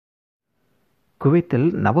குவைத்தில்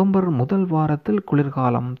நவம்பர் முதல் வாரத்தில்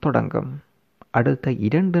குளிர்காலம் தொடங்கும். அடுத்த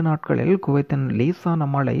 2 நாட்களில் குவைத்தின் லேசான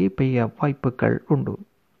மழை பெய்ய வாய்ப்புகள் உண்டு.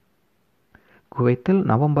 குவைத்தில்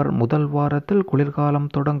நவம்பர் முதல் வாரத்தில் குளிர்காலம்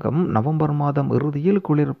தொடங்கும். நவம்பர் மாதம் இறுதியில்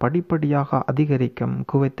குளிர் படிப்படியாக அதிகரிக்கும்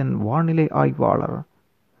குவைத்தின் வானிலை ஆய்வாளர்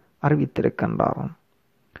அறிவித்திருக்கின்றார்.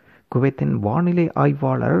 குவைத்தின் வானிலை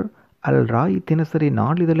ஆய்வாளர் அல் ராய் தினசரி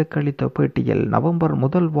நாளிதழுக்கு அளித்த பேட்டியில் நவம்பர்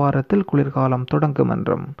முதல் வாரத்தில் குளிர்காலம் தொடங்கும்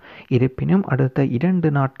என்றும், இருப்பினும் அடுத்த 2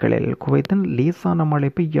 நாட்களில் குவைத்தின் லேசான மழை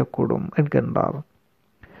பெய்யக்கூடும் என்கின்றார்.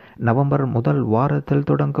 நவம்பர் முதல் வாரத்தில்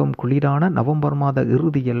தொடங்கும் குளிரான நவம்பர் மாத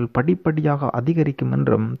இறுதியில் படிப்படியாக அதிகரிக்கும்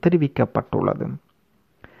என்றும் தெரிவிக்கப்பட்டுள்ளது.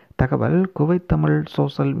 தகவல் குவைத் தமிழ்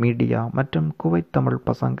சோஷியல் மீடியா மற்றும் குவைத் தமிழ்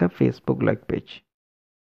பசங்க ஃபேஸ்புக் லைக் பேஜ்.